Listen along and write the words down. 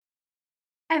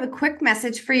I have a quick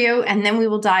message for you, and then we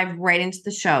will dive right into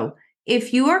the show.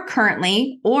 If you are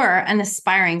currently or an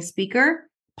aspiring speaker,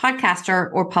 podcaster,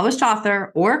 or published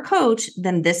author or coach,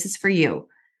 then this is for you.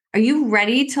 Are you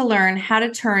ready to learn how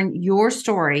to turn your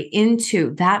story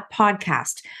into that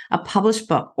podcast, a published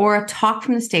book, or a talk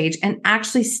from the stage and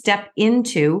actually step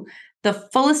into the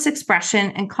fullest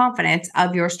expression and confidence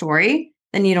of your story?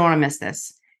 Then you don't want to miss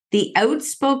this. The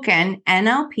Outspoken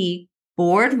NLP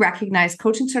board recognized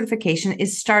coaching certification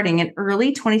is starting in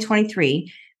early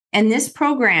 2023. And this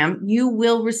program, you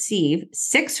will receive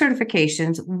 6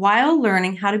 certifications while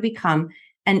learning how to become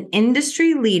an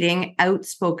industry leading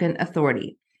outspoken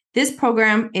authority. This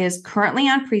program is currently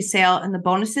on pre-sale and the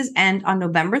bonuses end on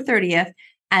November 30th.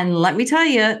 And let me tell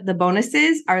you, the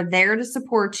bonuses are there to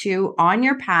support you on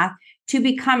your path to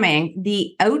becoming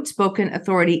the outspoken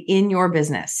authority in your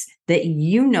business that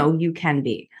you know you can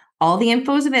be. All the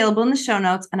info is available in the show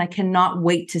notes, and I cannot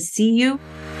wait to see you.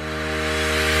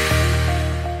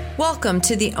 Welcome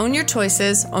to the Own Your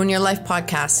Choices, Own Your Life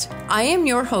podcast. I am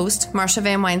your host, Marsha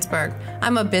Van Weinsberg.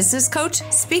 I'm a business coach,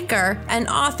 speaker, and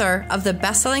author of the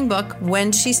best-selling book,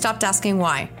 When She Stopped Asking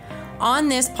Why. On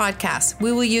this podcast,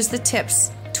 we will use the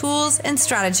tips, tools, and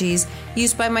strategies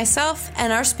used by myself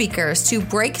and our speakers to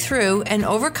break through and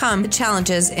overcome the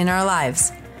challenges in our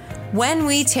lives. When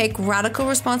we take radical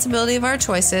responsibility of our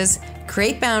choices,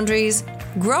 create boundaries,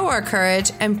 grow our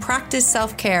courage, and practice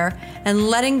self-care and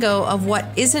letting go of what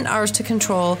isn't ours to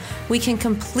control, we can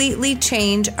completely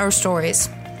change our stories.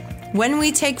 When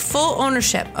we take full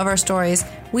ownership of our stories,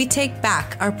 we take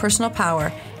back our personal power,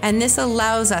 and this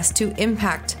allows us to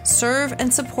impact, serve,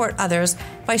 and support others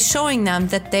by showing them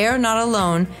that they are not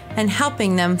alone and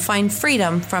helping them find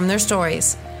freedom from their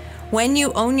stories. When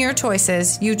you own your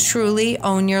choices, you truly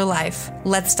own your life.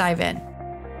 Let's dive in.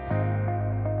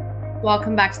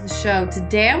 Welcome back to the show.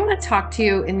 Today, I want to talk to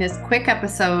you in this quick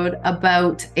episode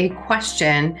about a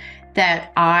question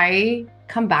that I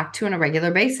come back to on a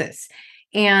regular basis.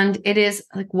 And it is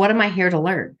like, what am I here to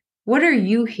learn? What are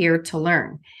you here to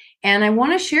learn? And I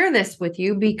want to share this with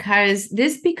you because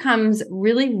this becomes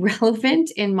really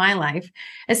relevant in my life,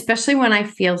 especially when I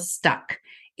feel stuck.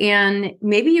 And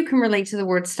maybe you can relate to the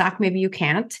word stuck, maybe you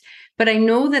can't. But I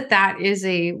know that that is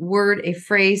a word, a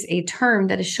phrase, a term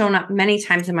that has shown up many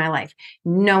times in my life.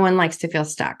 No one likes to feel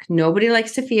stuck. Nobody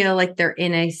likes to feel like they're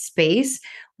in a space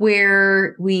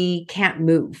where we can't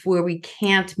move, where we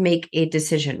can't make a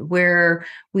decision, where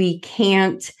we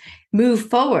can't move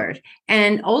forward.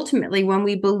 And ultimately, when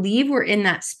we believe we're in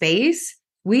that space,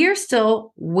 we are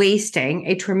still wasting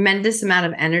a tremendous amount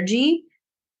of energy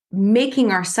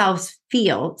making ourselves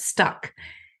feel stuck.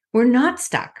 We're not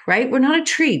stuck, right? We're not a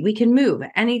tree. We can move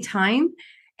at any time.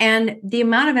 And the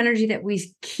amount of energy that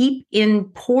we keep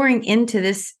pouring into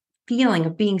this feeling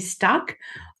of being stuck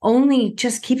only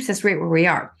just keeps us right where we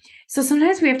are. So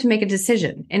sometimes we have to make a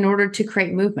decision in order to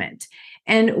create movement.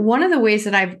 And one of the ways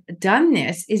that I've done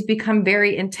this is become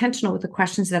very intentional with the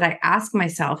questions that I ask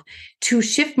myself to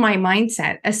shift my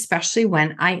mindset, especially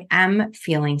when I am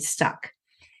feeling stuck.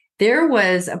 There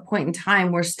was a point in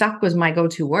time where stuck was my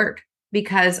go-to word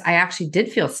because I actually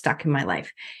did feel stuck in my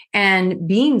life. And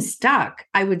being stuck,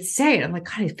 I would say it. I'm like,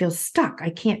 God, I feel stuck.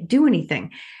 I can't do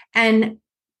anything. And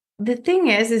the thing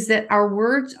is that our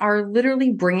words are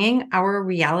literally bringing our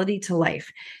reality to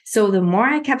life. So the more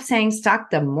I kept saying stuck,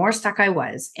 the more stuck I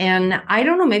was. And I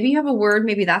don't know, maybe you have a word,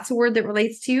 maybe that's a word that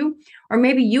relates to you, or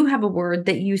maybe you have a word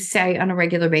that you say on a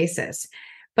regular basis.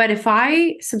 But if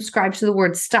I subscribe to the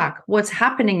word stuck, what's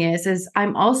happening is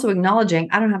I'm also acknowledging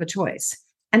I don't have a choice.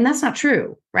 And that's not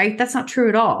true, right? That's not true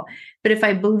at all. But if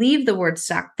I believe the word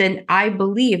stuck, then I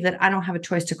believe that I don't have a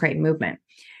choice to create movement.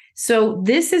 So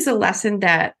this is a lesson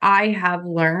that I have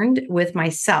learned with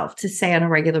myself to say on a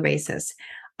regular basis.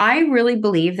 I really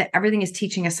believe that everything is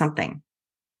teaching us something.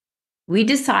 We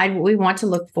decide what we want to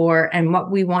look for and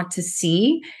what we want to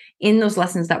see in those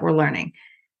lessons that we're learning.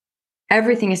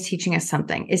 Everything is teaching us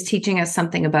something. It's teaching us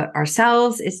something about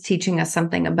ourselves. It's teaching us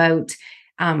something about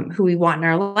who we want in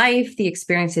our life, the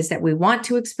experiences that we want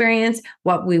to experience,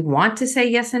 what we want to say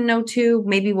yes and no to,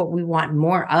 maybe what we want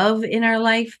more of in our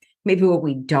life, maybe what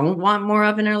we don't want more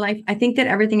of in our life. I think that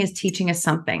everything is teaching us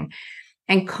something.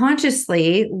 And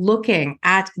consciously looking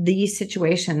at these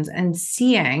situations and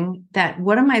seeing that,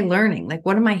 what am I learning? Like,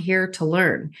 what am I here to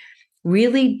learn?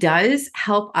 Really does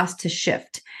help us to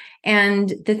shift.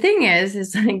 And the thing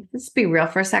is like, let's be real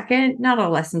for a second. Not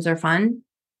all lessons are fun,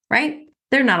 right?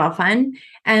 They're not all fun.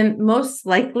 And most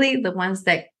likely the ones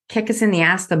that kick us in the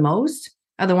ass the most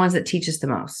are the ones that teach us the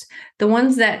most. The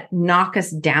ones that knock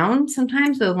us down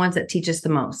sometimes are the ones that teach us the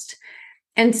most.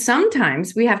 And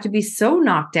sometimes we have to be so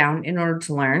knocked down in order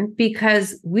to learn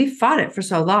because we fought it for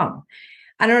so long.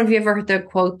 I don't know if you ever heard the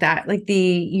quote that like the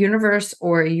universe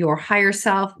or your higher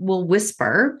self will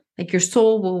whisper, like your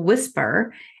soul will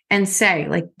whisper and say,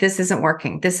 like, this isn't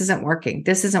working. This isn't working.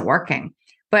 This isn't working.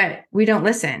 But we don't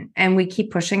listen and we keep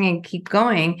pushing and keep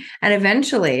going. And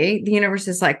eventually the universe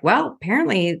is like, well,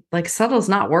 apparently like subtle's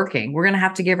not working. We're going to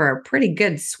have to give her a pretty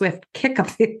good swift kick up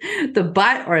the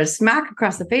butt or a smack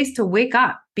across the face to wake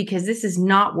up because this is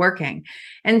not working.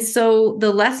 And so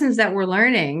the lessons that we're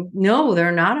learning, no,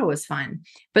 they're not always fun.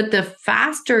 But the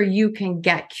faster you can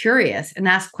get curious and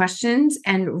ask questions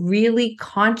and really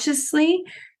consciously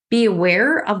be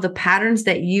aware of the patterns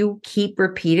that you keep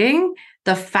repeating,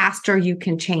 the faster you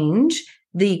can change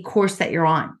the course that you're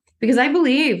on. Because I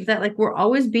believe that like we're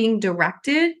always being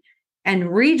directed and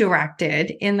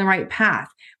redirected in the right path,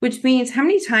 which means how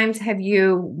many times have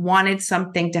you wanted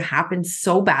something to happen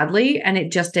so badly and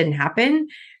it just didn't happen?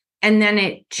 And then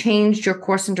it changed your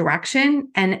course and direction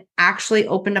and actually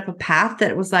opened up a path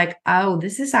that was like, oh,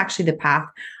 this is actually the path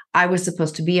I was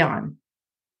supposed to be on.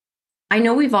 I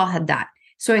know we've all had that.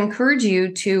 So I encourage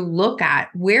you to look at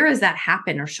where has that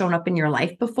happened or shown up in your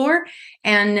life before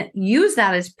and use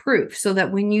that as proof so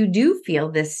that when you do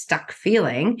feel this stuck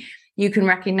feeling, you can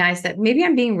recognize that maybe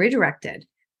I'm being redirected.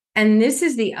 And this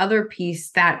is the other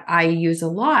piece that I use a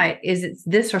lot is it's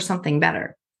this or something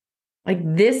better. Like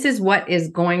this is what is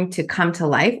going to come to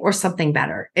life or something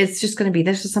better. It's just going to be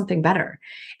this or something better.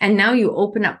 And now you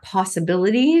open up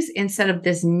possibilities instead of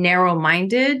this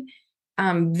narrow-minded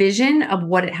vision of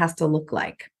what it has to look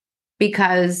like,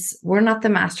 because we're not the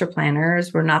master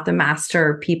planners. We're not the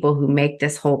master people who make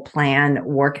this whole plan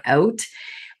work out.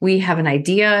 We have an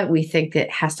idea. We think that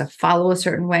it has to follow a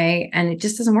certain way, and it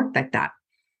just doesn't work like that.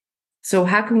 So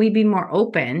how can we be more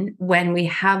open when we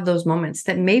have those moments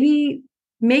that maybe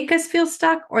make us feel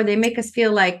stuck, or they make us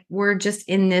feel like we're just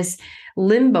in this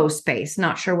limbo space,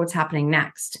 not sure what's happening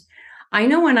next? I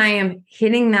know when I am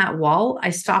hitting that wall,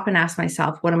 I stop and ask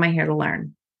myself, what am I here to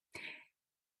learn?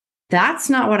 That's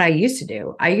not what I used to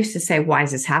do. I used to say, why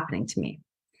is this happening to me?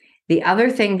 The other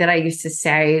thing that I used to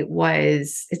say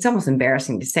was, it's almost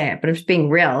embarrassing to say it, but I'm just being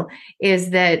real, is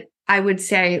that I would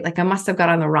say, like, I must have got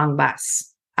on the wrong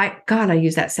bus. I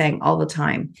use that saying all the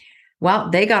time. Well,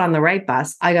 they got on the right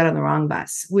bus. I got on the wrong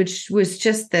bus, which was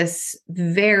just this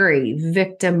very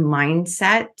victim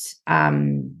mindset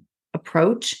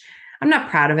approach. I'm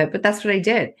not proud of it, but that's what I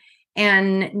did.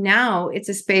 And now it's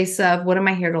a space of what am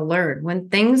I here to learn? When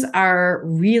things are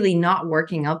really not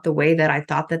working out the way that I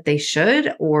thought that they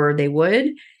should or they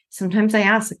would, sometimes I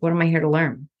ask, like, what am I here to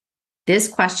learn? This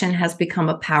question has become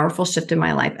a powerful shift in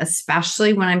my life,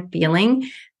 especially when I'm feeling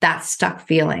that stuck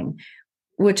feeling,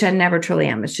 which I never truly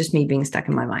am. It's just me being stuck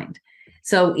in my mind.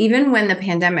 So even when the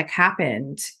pandemic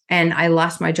happened and I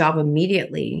lost my job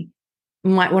immediately,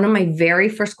 one of my very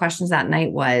first questions that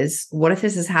night was, what if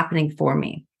this is happening for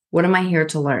me? What am I here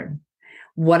to learn?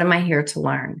 What am I here to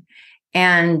learn?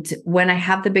 And when I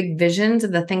have the big visions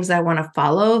of the things I want to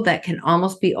follow that can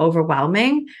almost be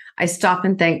overwhelming, I stop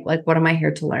and think, like, what am I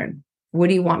here to learn? What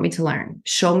do you want me to learn?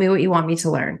 Show me what you want me to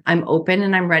learn. I'm open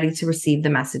and I'm ready to receive the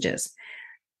messages.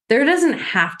 There doesn't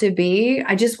have to be,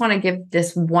 I just want to give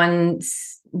this one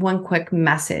quick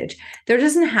message. There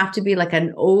doesn't have to be like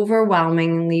an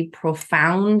overwhelmingly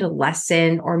profound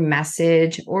lesson or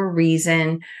message or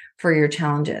reason for your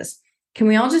challenges. Can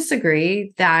we all just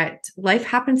agree that life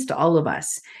happens to all of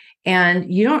us?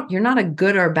 And you're not a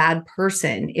good or bad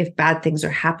person if bad things are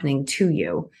happening to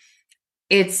you.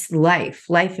 It's life.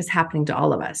 Life is happening to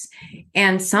all of us.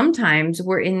 And sometimes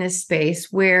we're in this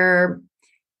space where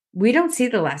we don't see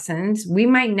the lessons. We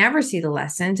might never see the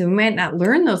lessons, and we might not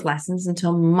learn those lessons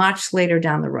until much later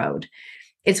down the road.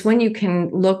 It's when you can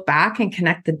look back and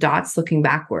connect the dots looking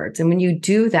backwards. And when you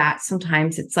do that,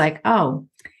 sometimes it's like, oh,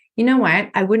 you know what?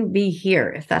 I wouldn't be here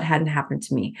if that hadn't happened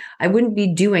to me. I wouldn't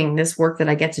be doing this work that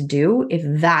I get to do if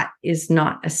that is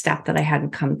not a step that I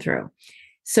hadn't come through.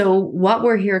 So what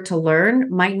we're here to learn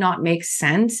might not make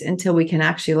sense until we can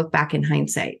actually look back in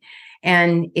hindsight.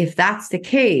 And if that's the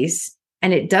case,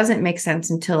 and it doesn't make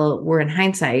sense until we're in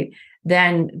hindsight,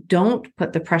 then don't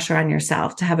put the pressure on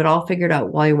yourself to have it all figured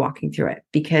out while you're walking through it,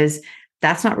 because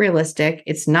that's not realistic.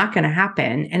 It's not going to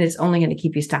happen. And it's only going to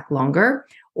keep you stuck longer,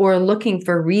 or looking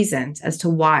for reasons as to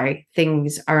why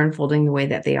things are unfolding the way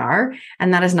that they are.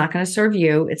 And that is not going to serve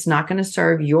you. It's not going to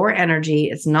serve your energy.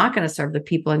 It's not going to serve the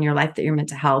people in your life that you're meant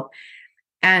to help.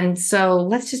 And so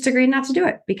let's just agree not to do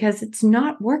it because it's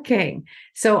not working.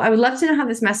 So I would love to know how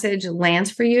this message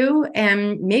lands for you.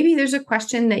 And maybe there's a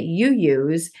question that you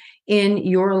use in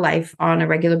your life on a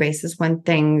regular basis when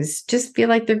things just feel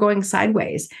like they're going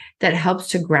sideways that helps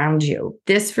to ground you.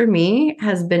 This for me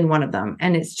has been one of them.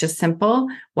 And it's just simple.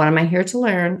 What am I here to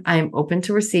learn? I'm open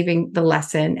to receiving the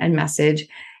lesson and message.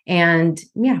 And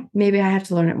yeah, maybe I have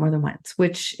to learn it more than once,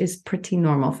 which is pretty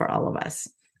normal for all of us.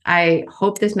 I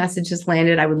hope this message has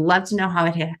landed. I would love to know how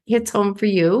it hits home for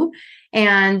you.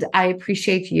 And I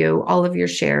appreciate you, all of your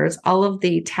shares, all of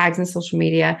the tags in social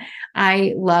media.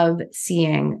 I love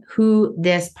seeing who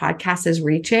this podcast is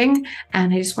reaching.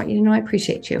 And I just want you to know I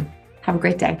appreciate you. Have a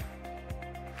great day.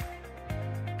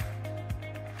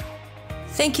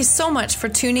 Thank you so much for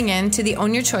tuning in to the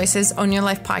Own Your Choices, Own Your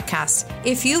Life podcast.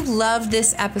 If you love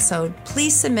this episode,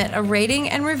 please submit a rating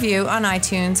and review on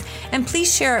iTunes, and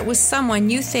please share it with someone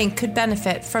you think could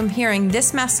benefit from hearing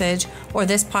this message or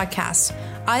this podcast.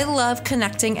 I love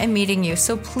connecting and meeting you,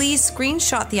 so please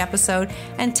screenshot the episode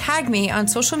and tag me on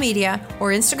social media or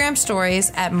Instagram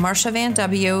stories at Marsha Van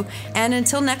W. And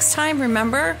until next time,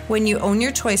 remember, when you own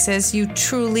your choices, you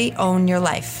truly own your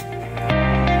life.